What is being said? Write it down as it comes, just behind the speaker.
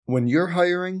When you're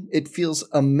hiring, it feels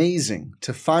amazing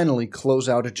to finally close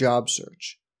out a job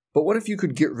search. But what if you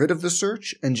could get rid of the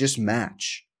search and just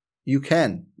match? You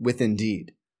can with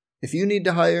Indeed. If you need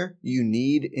to hire, you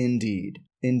need Indeed.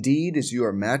 Indeed is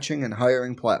your matching and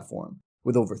hiring platform.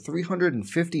 With over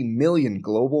 350 million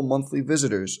global monthly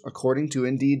visitors, according to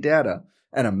Indeed data,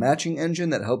 and a matching engine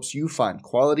that helps you find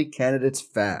quality candidates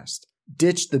fast.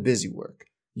 Ditch the busy work.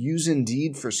 Use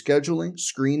Indeed for scheduling,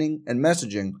 screening, and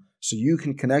messaging so you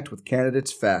can connect with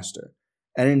candidates faster.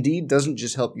 And Indeed doesn't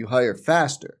just help you hire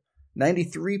faster.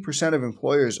 93% of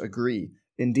employers agree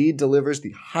Indeed delivers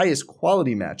the highest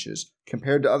quality matches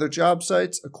compared to other job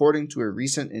sites, according to a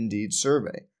recent Indeed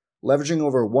survey. Leveraging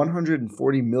over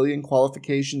 140 million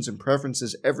qualifications and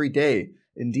preferences every day,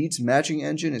 Indeed's matching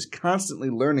engine is constantly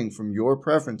learning from your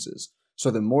preferences. So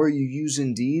the more you use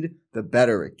Indeed, the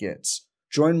better it gets.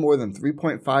 Join more than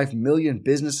 3.5 million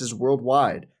businesses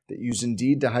worldwide that use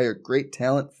Indeed to hire great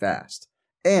talent fast.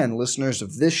 And listeners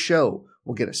of this show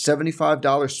will get a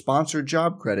 $75 sponsored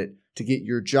job credit to get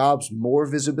your jobs more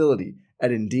visibility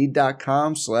at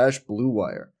Indeed.com/Blue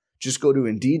Wire. Just go to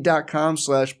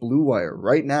Indeed.com/Blue Wire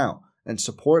right now and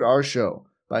support our show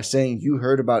by saying you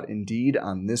heard about Indeed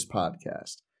on this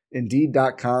podcast.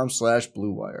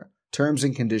 Indeed.com/Blue Wire. Terms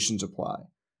and conditions apply.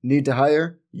 Need to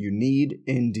hire? You need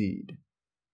Indeed.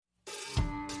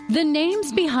 The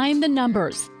names behind the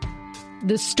numbers.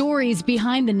 The stories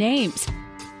behind the names.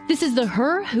 This is the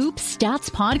Her Hoop Stats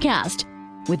Podcast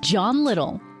with John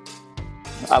Little.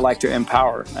 I like to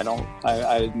empower.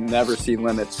 I never see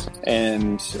limits.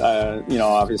 And,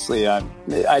 obviously I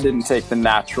didn't take the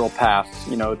natural path,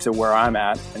 to where I'm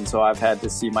at. And so I've had to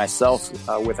see myself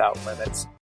without limits.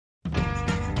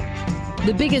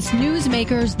 The biggest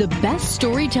newsmakers, the best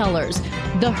storytellers.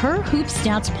 The Her Hoop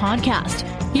Stats Podcast.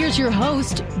 Here's your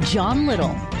host, John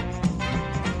Little.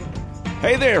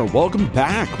 Hey there, welcome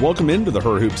back. Welcome into the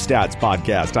Her Hoop Stats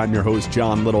Podcast. I'm your host,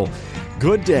 John Little.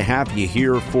 Good to have you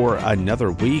here for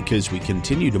another week as we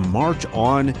continue to march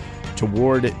on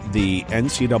toward the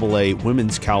NCAA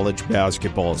Women's College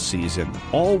Basketball season.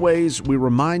 Always, we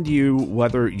remind you,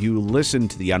 whether you listen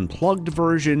to the unplugged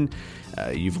version,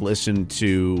 you've listened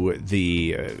to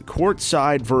the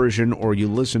courtside version, or you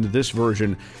listen to this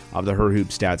version of the Her Hoop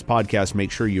Stats Podcast,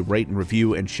 make sure you rate and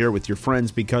review and share with your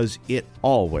friends because it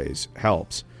always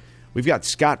helps. We've got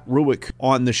Scott Rueck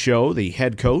on the show, the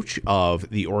head coach of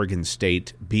the Oregon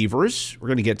State Beavers. We're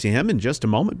going to get to him in just a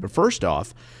moment. But first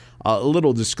off, a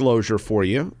little disclosure for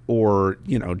you, or,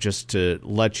 just to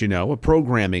let you know, a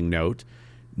programming note,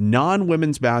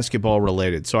 non-women's basketball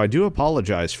related. So I do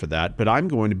apologize for that, but I'm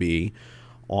going to be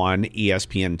on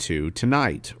ESPN2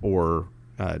 tonight or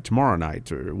tomorrow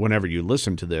night or whenever you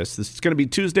listen to this. This is going to be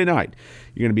Tuesday night.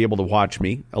 You're going to be able to watch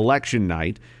me, election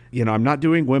night. I'm not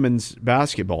doing women's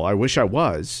basketball. I wish I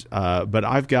was, but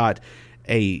I've got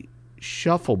a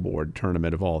shuffleboard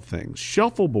tournament of all things.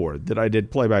 Shuffleboard that I did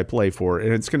play-by-play for,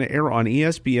 and it's going to air on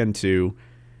ESPN2,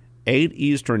 8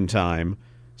 Eastern time,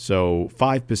 so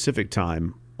 5 Pacific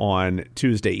time on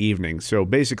Tuesday evening. So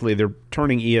basically they're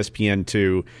turning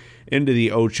ESPN2 into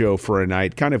the Ocho for a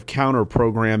night, kind of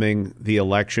counter-programming the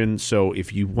election. So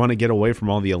if you want to get away from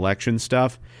all the election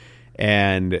stuff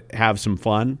and have some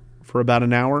fun for about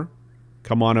an hour,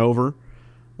 come on over.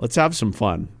 Let's have some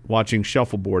fun watching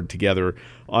shuffleboard together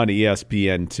on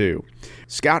ESPN2.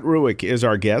 Scott Rueck is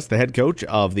our guest, the head coach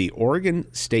of the Oregon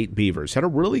State Beavers. Had a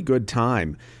really good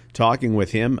time talking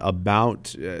with him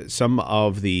about some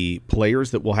of the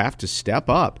players that will have to step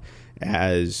up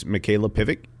as Michaela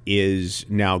Pivac is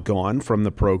now gone from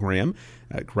the program,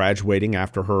 graduating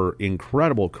after her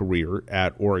incredible career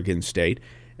at Oregon State.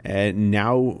 And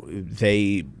now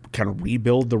they kind of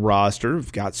rebuild the roster.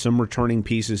 We've got some returning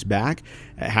pieces back,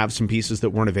 have some pieces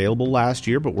that weren't available last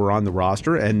year but were on the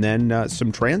roster, and then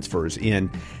some transfers in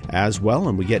as well.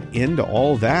 And we get into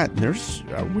all that, and there's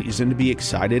a reason to be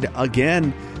excited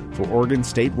again for Oregon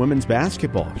State women's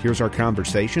basketball. Here's our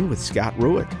conversation with Scott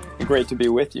Rueck. Great to be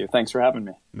with you. Thanks for having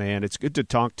me. Man, it's good to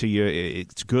talk to you.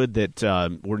 It's good that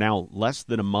we're now less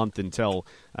than a month until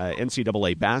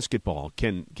NCAA basketball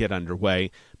can get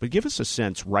underway. But give us a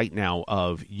sense right now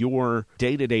of your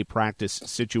day-to-day practice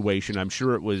situation. I'm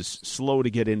sure it was slow to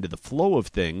get into the flow of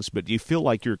things, but do you feel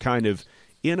like you're kind of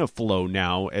in a flow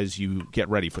now as you get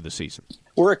ready for the season?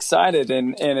 We're excited,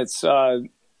 and it's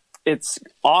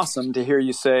awesome to hear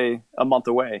you say a month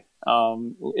away.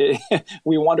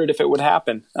 We wondered if it would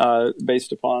happen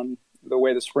based upon the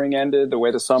way the spring ended, the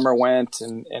way the summer went,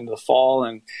 and the fall,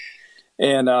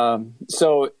 and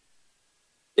so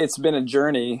it's been a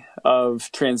journey of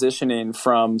transitioning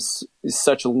from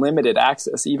such limited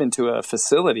access, even to a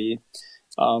facility,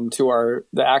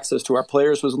 the access to our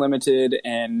players was limited,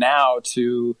 and now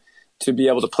to be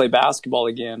able to play basketball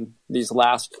again these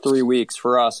last 3 weeks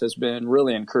for us has been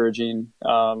really encouraging.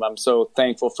 I'm so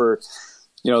thankful for,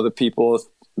 the people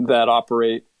that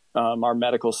operate our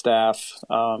medical staff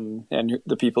and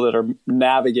the people that are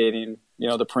navigating,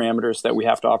 the parameters that we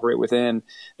have to operate within.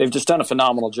 They've just done a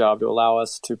phenomenal job to allow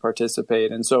us to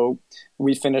participate. And so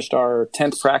we finished our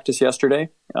 10th practice yesterday,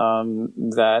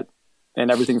 and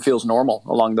everything feels normal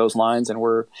along those lines. And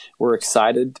we're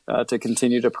excited to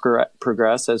continue to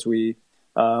progress as we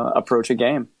approach a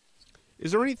game.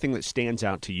 Is there anything that stands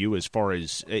out to you as far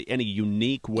as any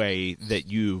unique way that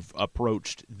you've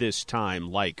approached this time?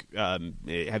 Like,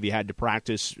 have you had to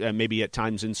practice maybe at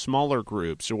times in smaller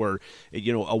groups, or,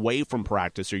 away from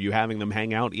practice? Are you having them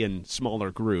hang out in smaller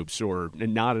groups, or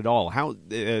not at all? How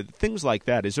things like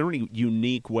that. Is there any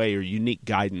unique way or unique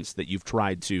guidance that you've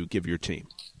tried to give your team?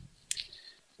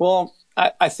 Well,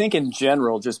 I think in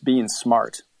general, just being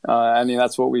smart.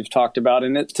 That's what we've talked about.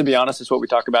 And to be honest, it's what we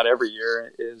talk about every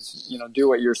year is, do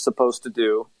what you're supposed to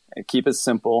do and keep it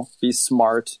simple, be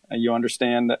smart. You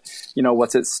understand that,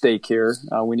 what's at stake here.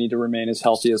 We need to remain as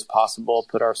healthy as possible,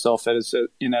 put ourselves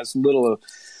in as little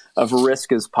of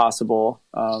risk as possible,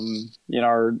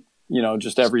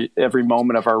 just every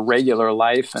moment of our regular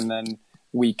life. And then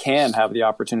we can have the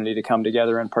opportunity to come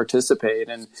together and participate.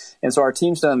 And so our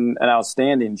team's done an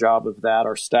outstanding job of that.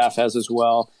 Our staff has as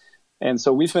well. And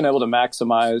so we've been able to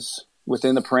maximize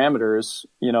within the parameters,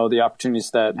 the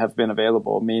opportunities that have been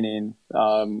available, meaning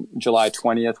July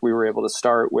 20th, we were able to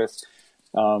start with,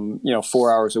 4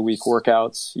 hours a week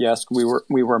workouts. Yes, we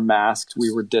were masked, we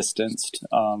were distanced.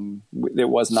 It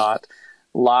was not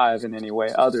live in any way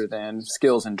other than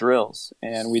skills and drills.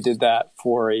 And we did that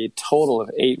for a total of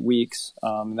 8 weeks.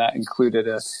 That included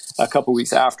a couple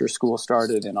weeks after school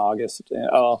started in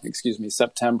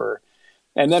September.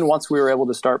 And then once we were able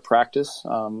to start practice,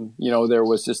 there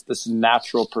was just this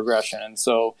natural progression. And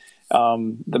so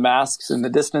the masks and the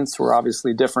distance were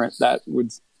obviously different. That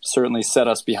would certainly set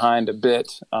us behind a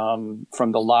bit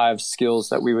from the live skills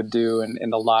that we would do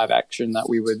and the live action that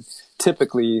we would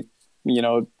typically,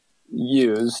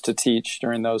 use to teach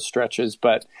during those stretches.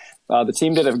 But the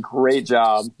team did a great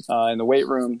job in the weight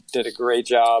room, did a great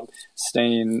job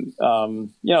staying,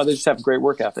 they just have great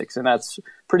work ethics. And that's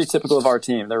pretty typical of our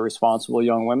team. They're responsible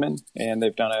young women, and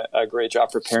they've done a great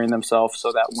job preparing themselves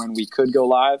so that when we could go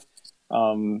live,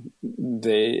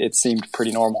 it seemed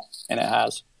pretty normal, and it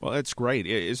has. Well, that's great.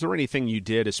 Is there anything you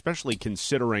did, especially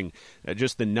considering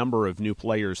just the number of new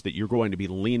players that you're going to be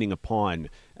leaning upon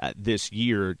this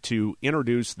year, to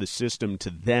introduce the system to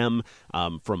them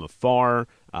from afar,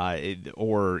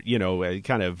 or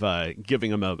kind of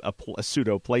giving them a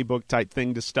pseudo playbook type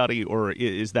thing to study, or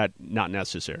is that not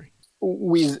necessary?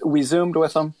 We Zoomed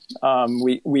with them.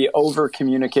 We over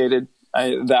communicated.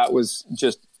 That was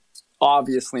just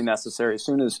obviously necessary. As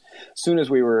soon as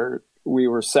we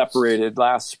were separated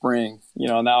last spring,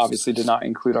 and that obviously did not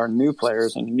include our new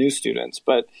players and new students,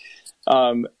 but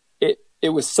it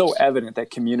was so evident that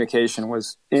communication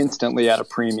was instantly at a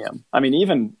premium. I mean,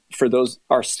 even for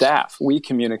our staff, we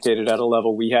communicated at a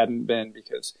level we hadn't been,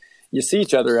 because you see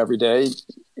each other every day.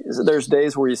 There's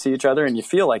days where you see each other and you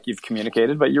feel like you've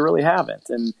communicated, but you really haven't.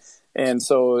 And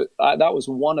so that was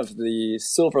one of the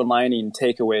silver lining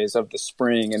takeaways of the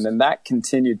spring. And then that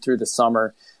continued through the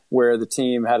summer, where the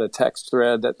team had a text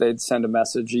thread that they'd send a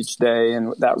message each day,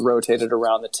 and that rotated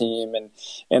around the team.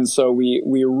 And so we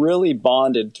really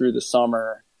bonded through the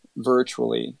summer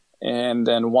virtually. And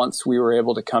then once we were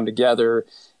able to come together,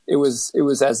 it was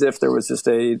as if there was just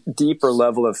a deeper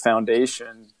level of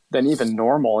foundation than even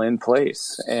normal in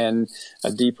place, and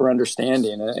a deeper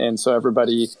understanding. And so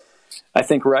everybody, I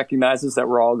think, recognizes that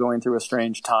we're all going through a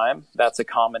strange time. That's a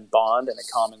common bond and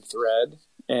a common thread.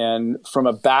 And from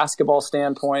a basketball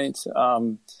standpoint,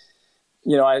 I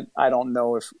don't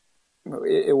know if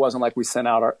it wasn't like we sent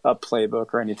out a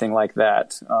playbook or anything like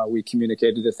that. We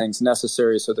communicated the things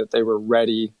necessary so that they were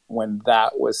ready when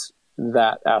that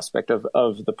aspect of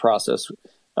the process,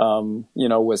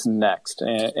 was next.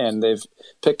 And they've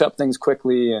picked up things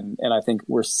quickly. And I think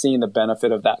we're seeing the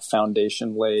benefit of that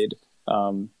foundation laid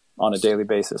on a daily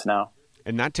basis now.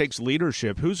 And that takes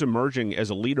leadership. Who's emerging as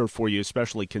a leader for you,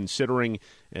 especially considering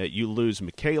you lose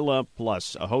Michaela,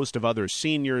 plus a host of other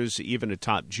seniors, even a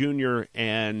top junior,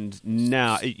 and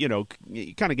now, you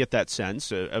kind of get that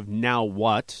sense of now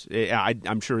what?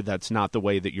 I'm sure that's not the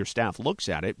way that your staff looks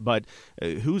at it, but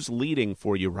who's leading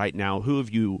for you right now? Who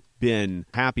have you been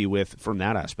happy with from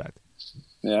that aspect?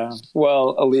 Yeah,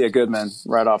 well, Aaliyah Goodman,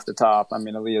 right off the top. I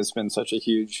mean, Aaliyah's been such a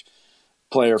huge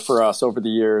player for us over the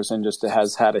years, and just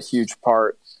has had a huge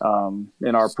part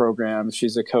in our program.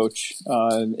 She's a coach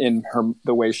in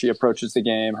the way she approaches the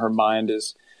game. Her mind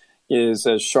is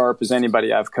as sharp as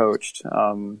anybody I've coached,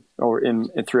 or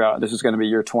throughout. This is going to be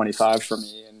year 25 for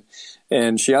me.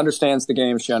 And she understands the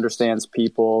game. She understands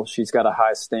people. She's got a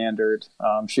high standard.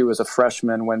 She was a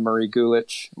freshman when Marie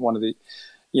Gulich,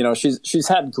 she's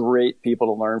had great people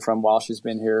to learn from while she's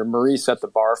been here. Marie set the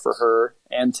bar for her,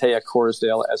 and Taya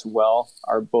Corsdale as well,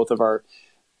 are both of our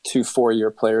 2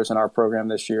 4-year players in our program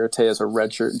this year. Taya's a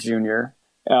redshirt junior.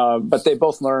 But they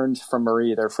both learned from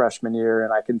Marie their freshman year,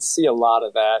 and I can see a lot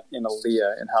of that in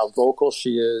Aaliyah and how vocal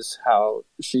she is, how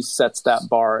she sets that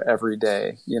bar every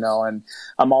day, and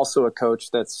I'm also a coach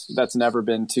that's never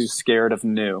been too scared of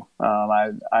new.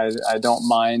 I don't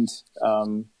mind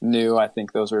new. I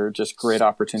think those are just great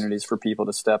opportunities for people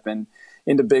to step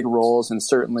into big roles, and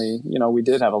certainly, we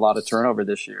did have a lot of turnover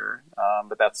this year,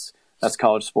 but that's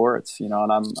college sports, and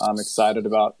I'm excited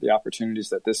about the opportunities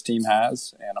that this team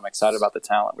has, and I'm excited about the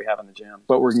talent we have in the gym.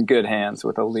 But we're in good hands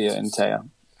with Aaliyah and Taya.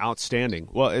 Outstanding.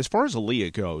 Well, as far as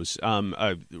Aaliyah goes,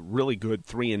 a really good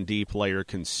 3-and-D player,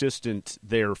 consistent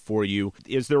there for you.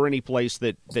 Is there any place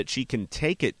that she can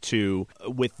take it to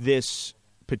with this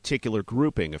particular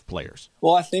grouping of players?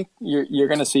 Well, I think you're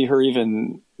going to see her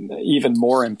even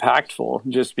more impactful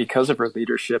just because of her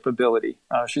leadership ability.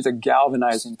 She's a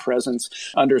galvanizing presence,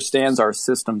 understands our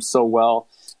system so well,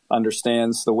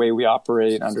 understands the way we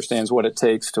operate, understands what it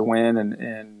takes to win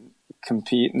and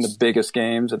compete in the biggest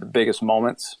games at the biggest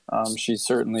moments. She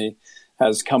certainly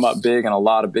has come up big in a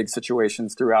lot of big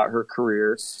situations throughout her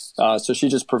career. So she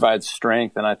just provides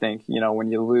strength. And I think,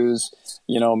 when you lose,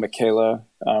 Michaela,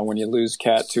 when you lose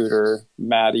Kat Tudor,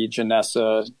 Maddie,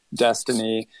 Janessa,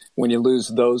 Destiny, when you lose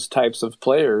those types of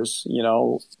players,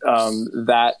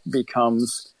 that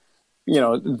becomes,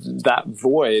 that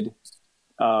void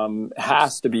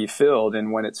has to be filled.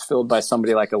 And when it's filled by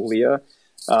somebody like Aaliyah,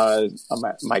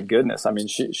 my goodness, I mean,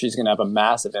 she's going to have a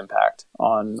massive impact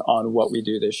on what we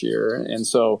do this year. And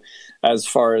so as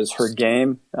far as her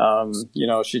game,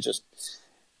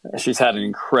 she's had an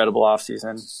incredible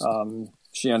offseason.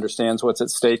 She understands what's at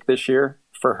stake this year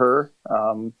for her,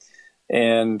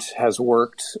 and has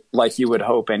worked like you would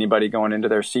hope anybody going into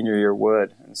their senior year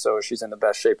would. And so she's in the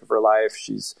best shape of her life.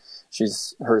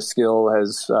 Her skill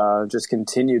has just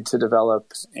continued to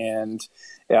develop, and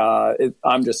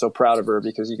I'm just so proud of her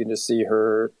because you can just see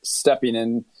her stepping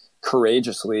in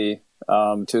courageously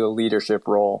to the leadership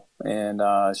role, and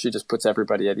she just puts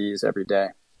everybody at ease every day.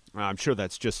 I'm sure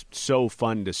that's just so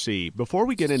fun to see. Before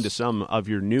we get into some of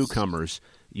your newcomers,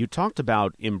 you talked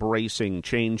about embracing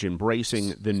change,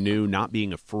 embracing the new, not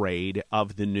being afraid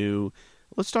of the new.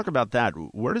 Let's talk about that.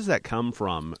 Where does that come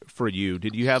from for you?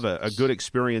 Did you have a good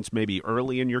experience maybe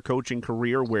early in your coaching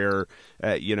career where,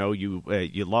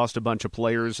 you lost a bunch of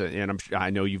players, and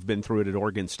I know you've been through it at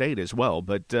Oregon State as well,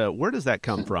 but where does that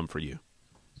come from for you?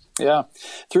 Yeah,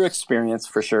 through experience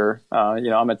for sure.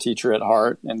 I'm a teacher at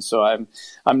heart, and so I'm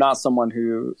not someone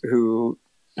who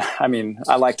I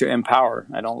like to empower.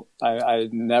 I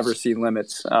never see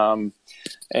limits. Obviously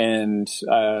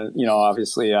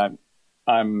I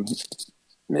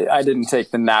didn't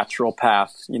take the natural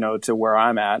path, to where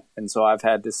I'm at. And so I've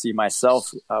had to see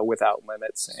myself without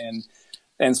limits.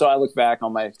 And so I look back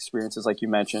on my experiences, like you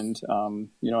mentioned,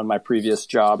 in my previous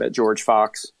job at George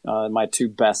Fox, my 2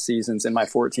 best seasons in my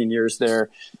 14 years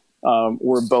there,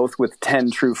 were both with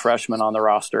 10 true freshmen on the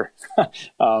roster.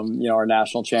 Our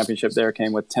national championship there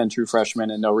came with 10 true freshmen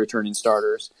and no returning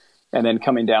starters. And then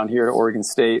coming down here to Oregon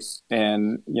State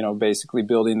and, basically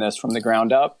building this from the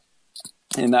ground up.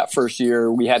 In that first year,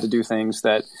 we had to do things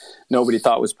that nobody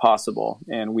thought was possible.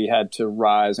 And we had to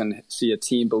rise and see a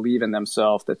team believe in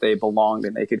themselves, that they belonged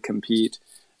and they could compete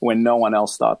when no one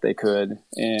else thought they could.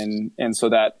 And so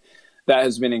that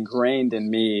has been ingrained in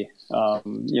me.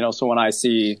 So when I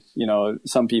see,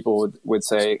 some people would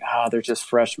say, they're just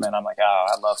freshmen. I'm like,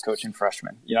 I love coaching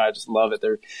freshmen. I just love it.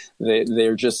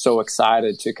 They're just so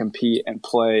excited to compete and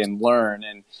play and learn.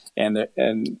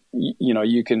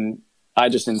 I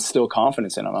just instill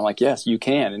confidence in them. I'm like, yes, you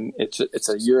can. And it's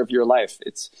a year of your life.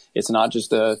 It's not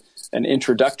just an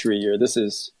introductory year. This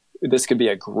could be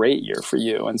a great year for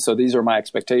you. And so these are my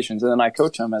expectations. And then I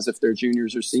coach them as if they're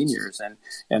juniors or seniors.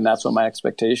 And that's what my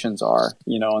expectations are,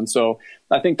 And so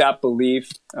I think that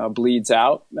belief bleeds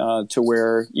out to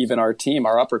where even our team,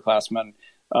 our upperclassmen,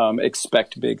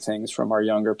 expect big things from our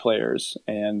younger players.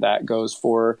 And that goes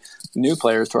for new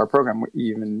players to our program,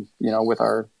 even, with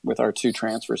our 2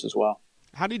 transfers as well.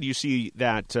 How did you see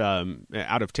that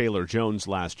out of Taylor Jones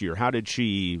last year? How did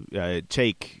she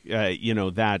take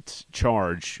that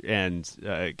charge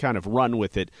and kind of run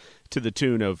with it to the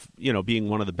tune of being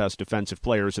one of the best defensive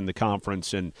players in the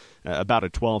conference and about a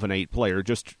 12-8 player?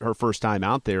 Just her first time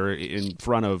out there in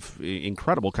front of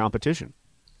incredible competition.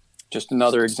 Just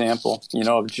another example,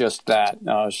 of just that.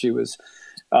 She was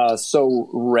so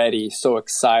ready, so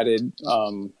excited,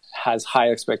 has high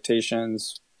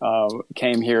expectations.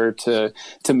 Came here to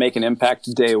make an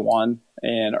impact day one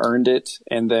and earned it,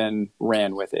 and then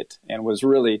ran with it, and was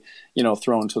really,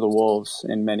 thrown to the wolves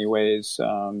in many ways.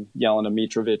 Jelena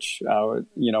Mitrovic,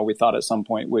 we thought at some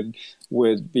point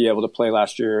would be able to play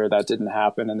last year. That didn't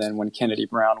happen. And then when Kennedy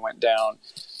Brown went down,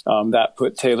 that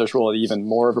put Taylor's role at even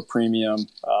more of a premium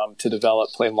to develop,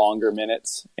 play longer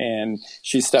minutes. And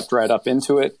she stepped right up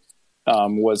into it,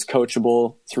 was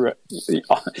coachable through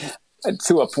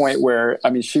to a point where,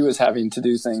 she was having to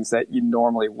do things that you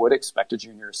normally would expect a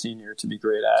junior or senior to be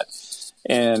great at.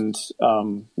 And,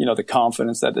 the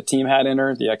confidence that the team had in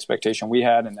her, the expectation we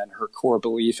had, and then her core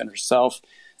belief in herself,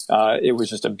 it was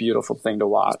just a beautiful thing to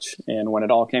watch. And when it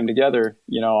all came together,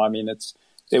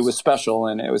 it was special,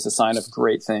 and it was a sign of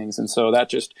great things. And so that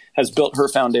just has built her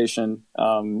foundation,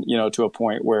 to a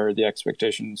point where the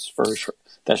expectations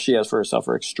that she has for herself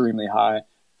are extremely high.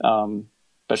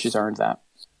 But she's earned that.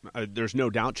 There's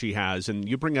no doubt she has. And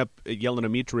you bring up Jelena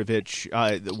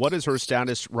Mitrovic. What is her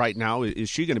status right now? Is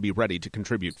she going to be ready to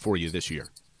contribute for you this year?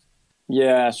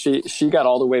 Yeah, she got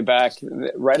all the way back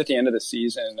right at the end of the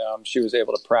season. She was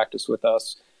able to practice with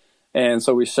us. And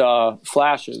so we saw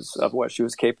flashes of what she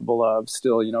was capable of,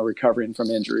 still, recovering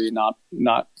from injury,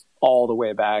 not all the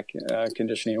way back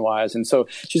conditioning wise. And so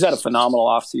she's had a phenomenal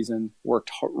offseason,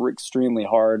 worked extremely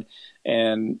hard,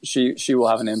 and she will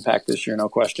have an impact this year, no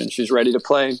question. She's ready to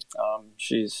play.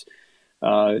 She's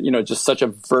just such a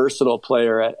versatile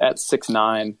player at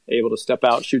 6'9", able to step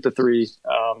out, shoot the three,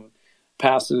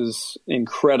 passes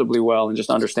incredibly well, and just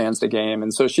understands the game.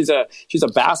 And so she's a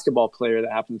basketball player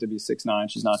that happens to be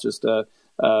 6'9". She's not just a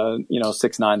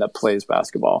 6'9" that plays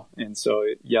basketball. And so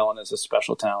Jelena is a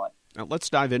special talent. Now, let's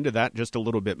dive into that just a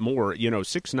little bit more.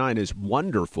 6'9" is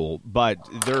wonderful, but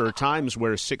there are times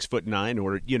where 6'9"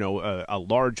 or, a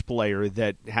large player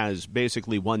that has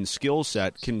basically one skill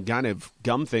set can kind of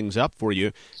gum things up for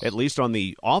you, at least on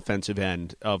the offensive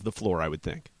end of the floor, I would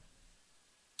think.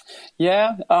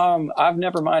 Yeah, I've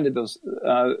never minded those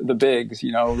the bigs.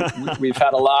 We've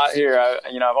had a lot here.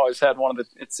 I've always had one of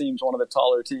the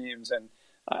taller teams, and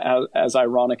as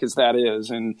ironic as that is,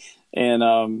 and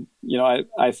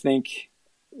I think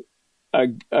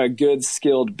a good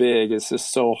skilled big is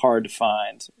just so hard to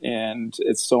find, and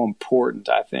it's so important,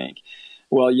 I think.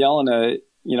 Well, Jelena,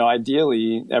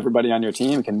 ideally everybody on your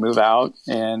team can move out.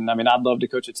 And I'd love to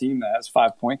coach a team that has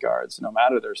 5 point guards, no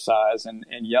matter their size. And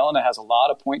Jelena has a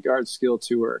lot of point guard skill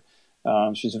to her.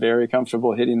 She's very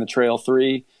comfortable hitting the trail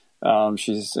three.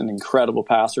 She's an incredible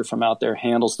passer from out there,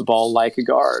 handles the ball like a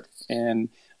guard, and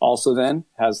also then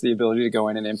has the ability to go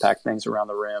in and impact things around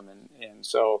the rim. And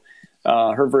so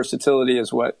her versatility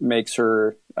is what makes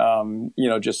her,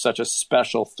 just such a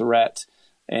special threat.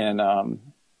 And,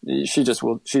 she's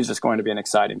just going to be an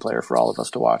exciting player for all of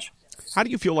us to watch. How do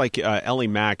you feel like Ellie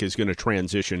Mack is going to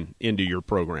transition into your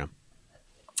program?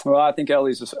 Well, I think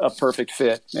Ellie's a perfect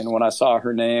fit. And when I saw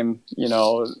her name,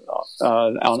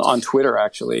 on Twitter,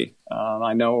 actually,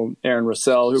 I know Aaron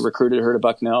Russell, who recruited her to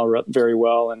Bucknell, very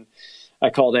well. And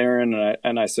I called Aaron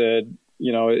and I said,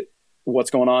 what's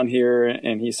going on here?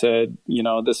 And he said,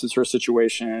 this is her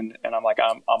situation. And I'm like,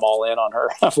 I'm all in on her.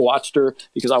 I've watched her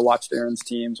because I watched Aaron's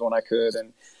teams when I could.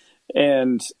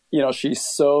 And she's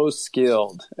so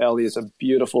skilled. Ellie is a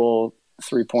beautiful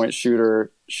 3-point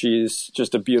shooter. She's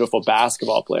just a beautiful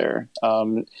basketball player.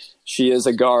 She is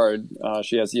a guard.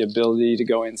 She has the ability to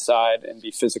go inside and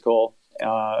be physical,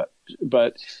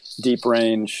 but deep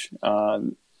range,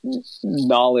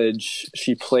 knowledge.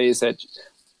 She plays at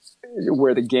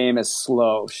where the game is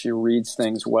slow. She reads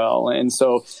things well. And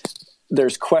so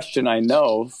there's question, I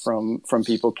know, from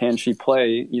people, can she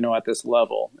play, at this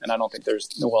level? And I don't think there's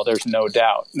no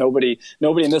doubt. Nobody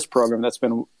in this program that's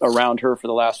been around her for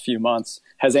the last few months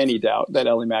has any doubt that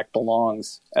Ellie Mack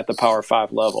belongs at the Power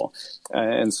 5 level.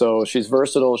 And so she's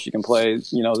versatile. She can play,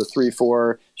 the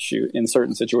 3-4, shoot in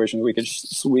certain situations.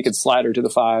 We could slide her to the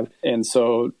 5. And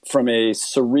so from a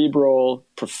cerebral,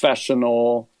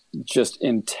 professional, just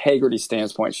integrity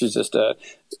standpoint, she's just a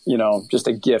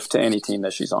gift to any team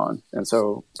that she's on. And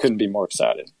so couldn't be more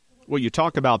excited. Well, you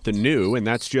talk about the new, and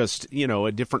that's just,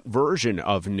 a different version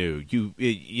of new.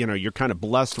 You're kind of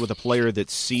blessed with a player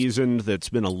that's seasoned, that's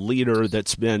been a leader,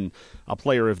 that's been a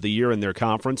player of the year in their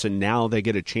conference, and now they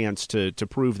get a chance to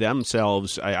prove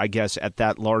themselves, I guess, at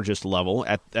that largest level,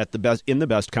 at the best, in the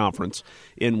best conference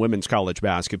in women's college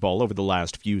basketball over the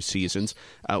last few seasons.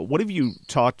 What have you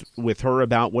talked with her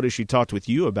about? What has she talked with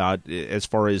you about as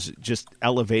far as just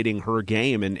elevating her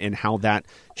game and how that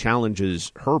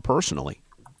challenges her personally?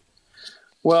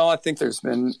 Well, I think there's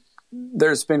been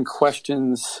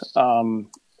questions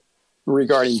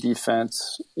regarding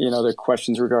defense. There are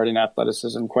questions regarding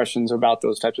athleticism, questions about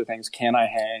those types of things. Can I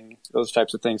hang? Those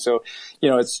types of things. So,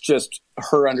 it's just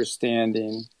her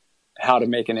understanding how to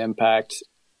make an impact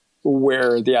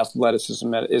where the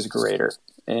athleticism is greater,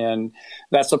 and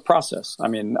that's a process. I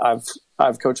mean,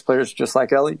 I've coached players just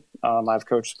like Ellie. I've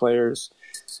coached players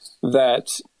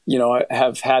that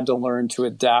have had to learn to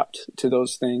adapt to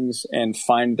those things and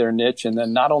find their niche, and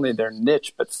then not only their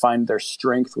niche, but find their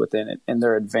strength within it and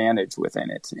their advantage within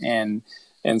it.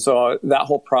 And so that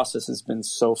whole process has been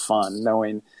so fun,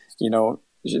 knowing,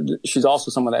 she's also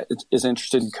someone that is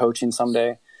interested in coaching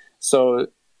someday. So,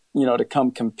 to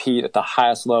come compete at the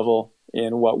highest level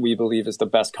in what we believe is the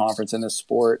best conference in this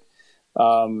sport,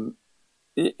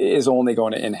 is only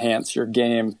going to enhance your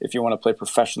game if you want to play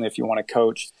professionally, if you want to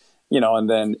coach. And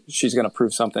then she's going to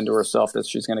prove something to herself that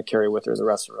she's going to carry with her the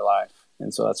rest of her life.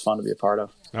 And so that's fun to be a part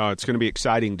of. Oh, it's going to be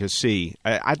exciting to see.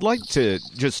 I'd like to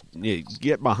just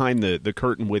get behind the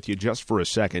curtain with you just for a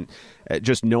second,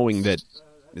 just knowing that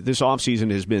this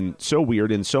offseason has been so weird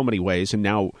in so many ways, and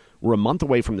now we're a month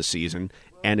away from the season,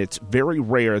 and it's very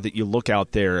rare that you look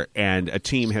out there and a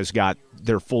team has got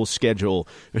their full schedule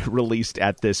released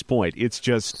at this point. It's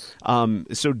just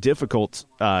so difficult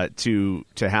to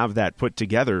have that put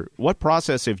together. What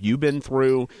process have you been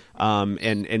through,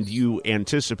 and you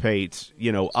anticipate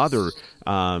other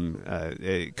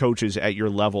coaches at your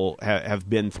level have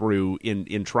been through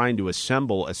in trying to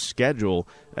assemble a schedule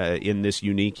in this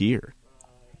unique year?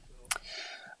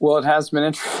 Well,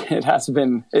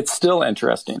 it's still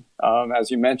interesting. As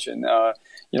you mentioned,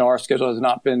 our schedule has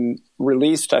not been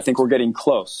released. I think we're getting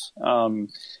close.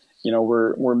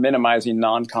 We're minimizing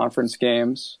non-conference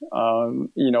games,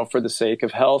 for the sake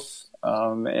of health,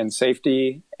 and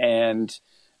safety, and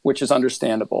which is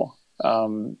understandable.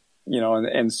 And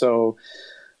so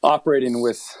operating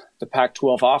with the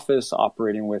Pac-12 office,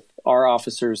 operating with our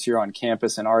officers here on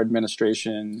campus and our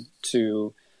administration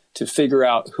to figure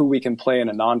out who we can play in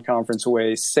a non-conference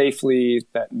way safely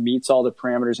that meets all the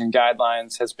parameters and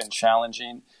guidelines has been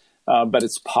challenging, but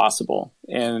it's possible.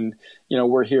 And,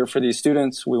 we're here for these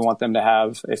students. We want them to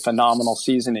have a phenomenal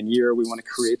season and year. We want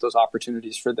to create those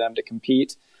opportunities for them to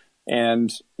compete.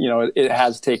 And, it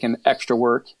has taken extra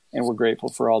work, and we're grateful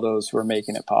for all those who are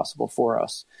making it possible for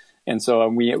us. And so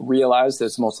we realize that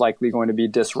it's most likely going to be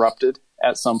disrupted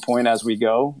at some point as we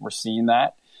go. We're seeing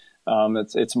that.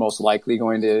 It's most likely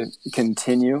going to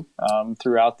continue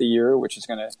throughout the year, which is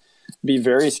going to be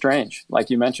very strange, like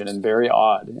you mentioned, and very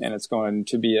odd. And it's going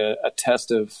to be a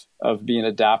test of being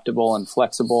adaptable and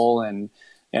flexible and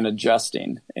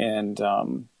adjusting. And,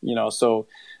 so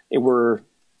we're,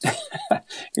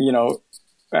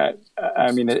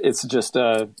 it's just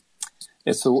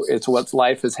it's what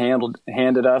life has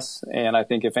handed us. And I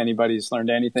think if anybody's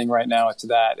learned anything right now, it's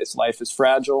that life is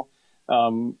fragile.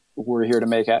 We're here to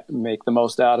make the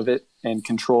most out of it and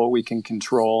control what we can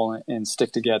control and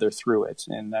stick together through it.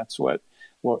 And that's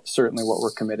certainly what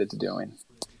we're committed to doing.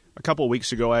 A couple of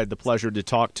weeks ago, I had the pleasure to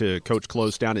talk to Coach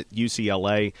Close down at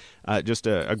UCLA, just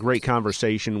a great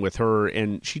conversation with her.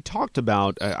 And she talked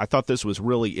about, I thought this was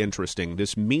really interesting,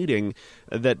 this meeting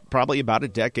that probably about a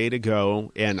decade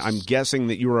ago, and I'm guessing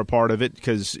that you were a part of it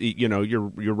because, you're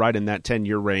right in that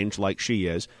 10-year range like she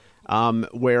is,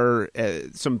 where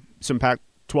some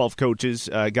Pac-12 coaches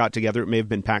got together. It may have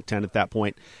been Pac-10 at that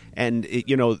point. And,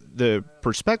 the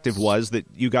perspective was that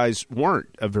you guys weren't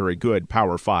a very good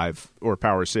Power 5 or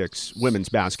Power 6 women's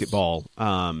basketball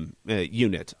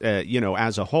unit,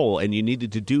 as a whole. And you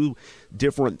needed to do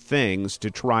different things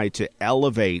to try to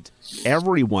elevate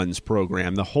everyone's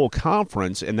program, the whole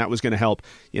conference, and that was going to help,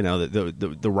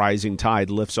 the rising tide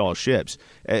lifts all ships.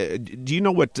 Do you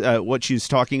know what she's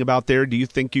talking about there? Do you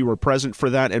think you were present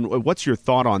for that? And what's your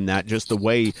thought on that, just the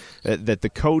way that the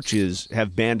coaches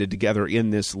have banded together in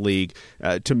this league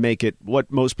to make it what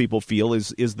most people feel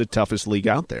is the toughest league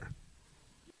out there?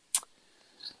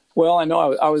 Well, I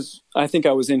know I think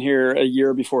I was in here a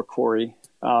year before Corey.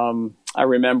 I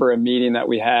remember a meeting that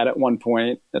we had at one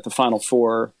point at the Final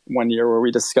Four one year where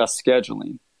we discussed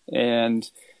scheduling and,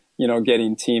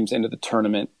 getting teams into the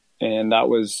tournament. And that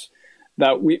was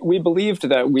that we believed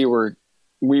that we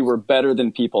were better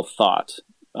than people thought.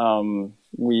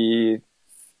 We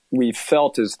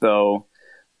felt as though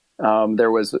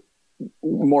there was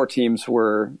more teams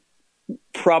were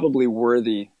probably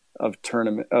worthy of the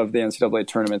NCAA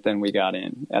tournament than we got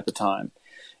in at the time.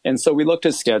 And so we looked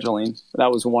at scheduling. That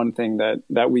was one thing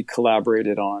that we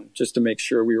collaborated on, just to make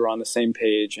sure we were on the same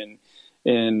page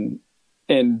and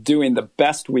doing the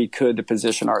best we could to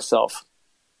position ourselves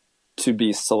to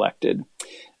be selected.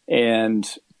 And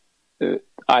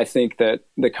I think that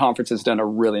the conference has done a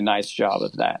really nice job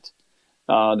of that.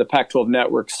 The Pac-12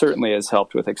 network certainly has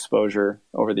helped with exposure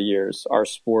over the years. Our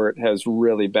sport has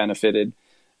really benefited.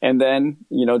 And then,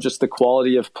 just the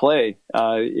quality of play.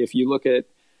 If you look at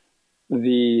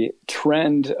the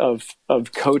trend of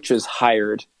coaches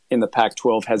hired in the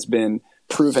Pac-12 has been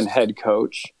proven head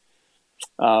coach.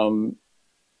 Not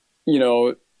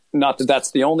that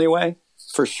that's the only way,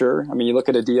 for sure. I mean, you look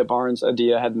at Adia Barnes.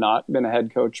 Adia had not been a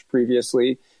head coach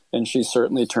previously, and she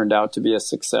certainly turned out to be a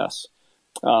success.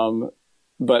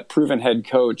 But proven head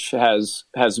coach has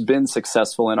been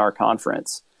successful in our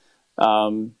conference.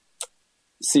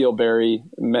 Seal Berry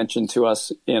mentioned to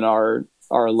us in our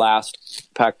last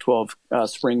Pac-12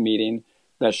 spring meeting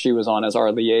that she was on as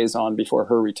our liaison before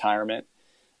her retirement,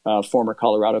 former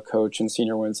Colorado coach and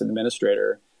senior women's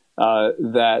administrator,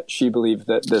 that she believed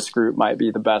that this group might be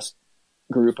the best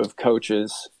group of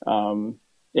coaches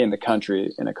in the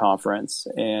country in a conference.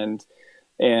 And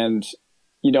when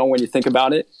you think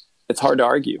about it, it's hard to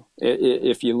argue.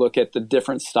 If you look at the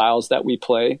different styles that we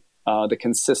play, the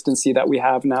consistency that we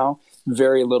have now,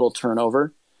 very little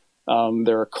turnover.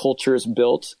 There are cultures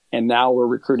built, and now we're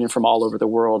recruiting from all over the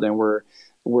world, and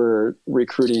we're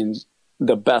recruiting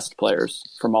the best players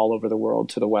from all over the world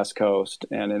to the West Coast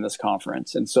and in this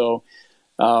conference. And so,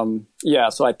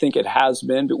 so I think it has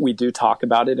been, but we do talk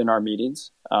about it in our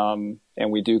meetings, and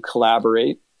we do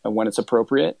collaborate when it's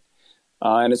appropriate.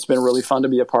 And it's been really fun to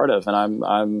be a part of.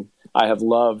 And I have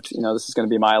loved, this is going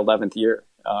to be my 11th year,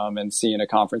 and seeing a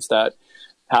conference that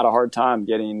had a hard time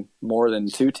getting more than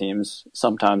two teams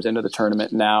sometimes into the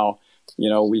tournament. Now,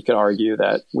 we could argue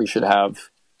that we should have,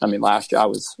 last year I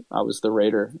was the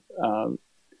Raider,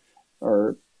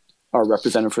 or our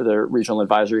representative for the Regional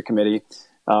Advisory Committee.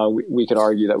 We could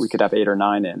argue that we could have 8 or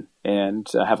 9 in and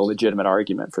have a legitimate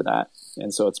argument for that.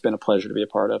 And so it's been a pleasure to be a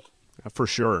part of. For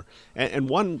sure. And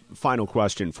one final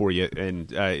question for you, and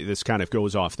this kind of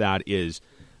goes off that, is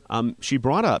she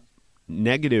brought up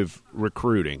negative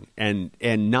recruiting and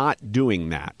not doing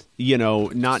that,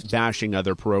 not bashing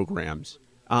other programs.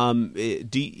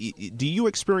 Do you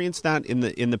experience that in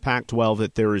the Pac-12,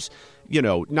 that there's,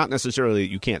 not necessarily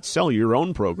that you can't sell your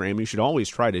own program, you should always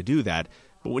try to do that,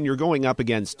 but when you're going up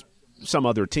against some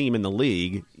other team in the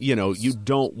league, you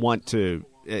don't want to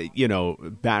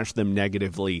bash them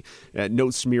negatively, no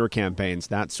smear campaigns,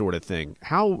 that sort of thing.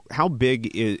 How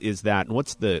big is that, and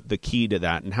what's the key to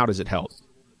that, and how does it help?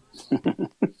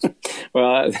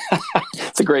 Well,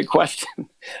 it's a great question.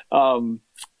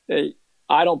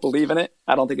 I don't believe in it.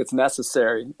 I don't think it's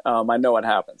necessary. I know it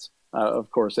happens.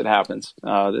 Of course it happens.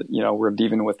 We're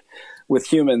dealing with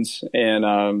humans,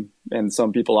 and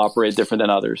some people operate different than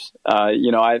others.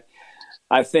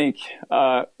 I think,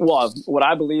 what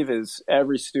I believe is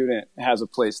every student has a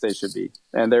place they should be,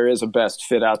 and there is a best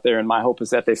fit out there, and my hope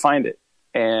is that they find it.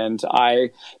 And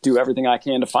I do everything I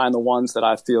can to find the ones that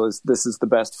I feel this is the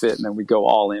best fit, and then we go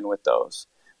all in with those.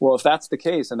 Well, if that's the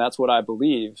case, and that's what I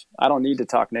believe, I don't need to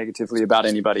talk negatively about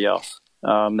anybody else.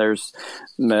 I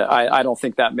don't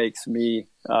think that makes me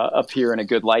appear in a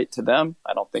good light to them.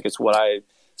 I don't think it's what I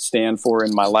stand for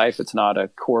in my life. It's not a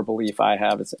core belief I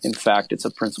have. In fact, it's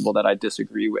a principle that I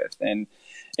disagree with.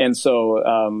 And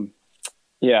so,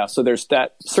 so there's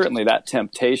certainly that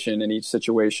temptation in each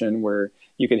situation where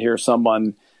you could hear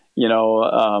someone,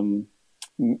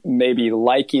 maybe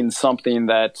liking something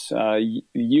that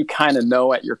you kind of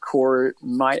know at your core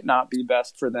might not be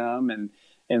best for them.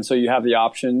 And so you have the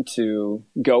option to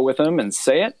go with them and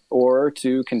say it, or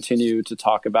to continue to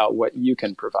talk about what you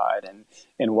can provide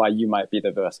and why you might be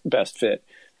the best fit.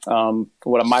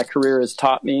 What my career has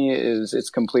taught me is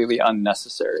it's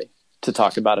unnecessary to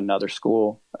talk about another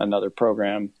school, another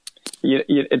program. You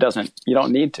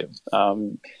don't need to.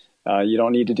 You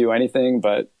don't need to do anything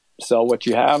but sell what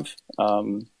you have,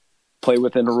 play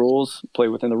within the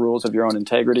rules of your own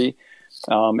integrity,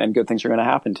 and good things are going to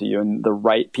happen to you, and the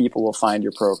right people will find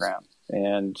your program.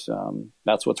 And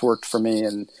that's what's worked for me.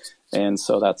 And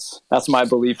so that's my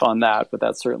belief on that, but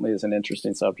that certainly is an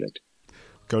interesting subject.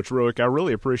 Coach Rueck, I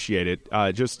really appreciate it.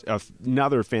 Just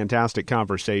another fantastic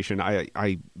conversation.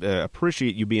 I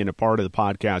appreciate you being a part of the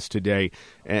podcast today,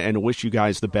 and wish you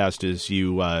guys the best as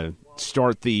you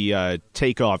start the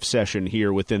takeoff session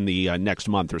here within the next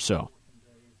month or so.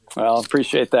 Well,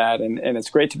 appreciate that, and it's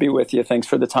great to be with you. Thanks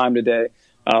for the time today.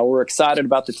 We're excited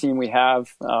about the team we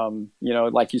have.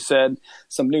 Like you said,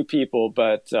 some new people,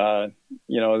 but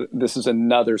this is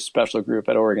another special group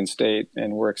at Oregon State,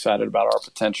 and we're excited about our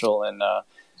potential and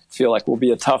feel like we'll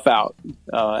be a tough out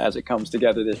as it comes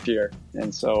together this year.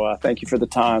 And so thank you for the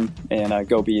time, and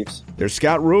go Beavs. There's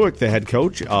Scott Rueck, the head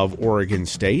coach of Oregon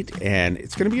State, and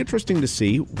it's going to be interesting to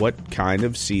see what kind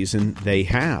of season they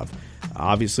have.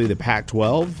 Obviously, the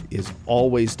Pac-12 is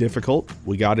always difficult.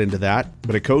 We got into that.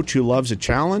 But a coach who loves a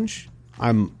challenge,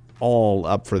 I'm all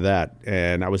up for that.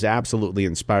 And I was absolutely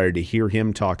inspired to hear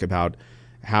him talk about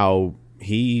how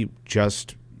he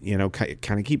just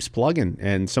kind of keeps plugging.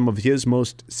 And some of his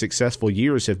most successful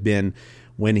years have been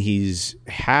when he's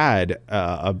had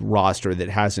a roster that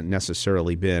hasn't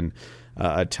necessarily been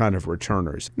a ton of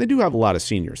returners. They do have a lot of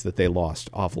seniors that they lost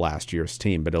off last year's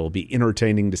team, but it'll be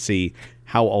entertaining to see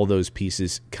how all those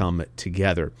pieces come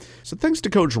together. So thanks to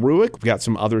Coach Rueck. We've got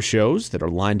some other shows that are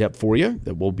lined up for you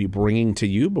that we'll be bringing to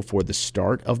you before the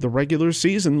start of the regular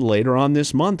season later on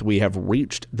this month. We have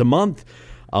reached the month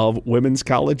of women's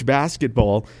college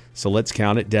basketball, so let's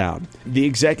count it down. The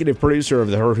executive producer of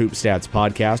the Her Hoop Stats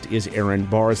podcast is Aaron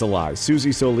Barzilai.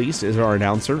 Susie Solis is our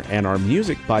announcer, and our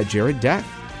music by Jared Deck,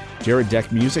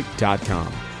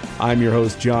 jareddeckmusic.com. I'm your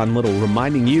host, John Little,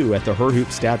 reminding you at the Her Hoop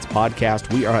Stats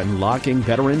podcast, we are unlocking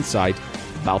better insight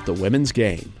about the women's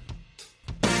game.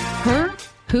 Her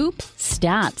Hoop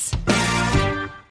Stats.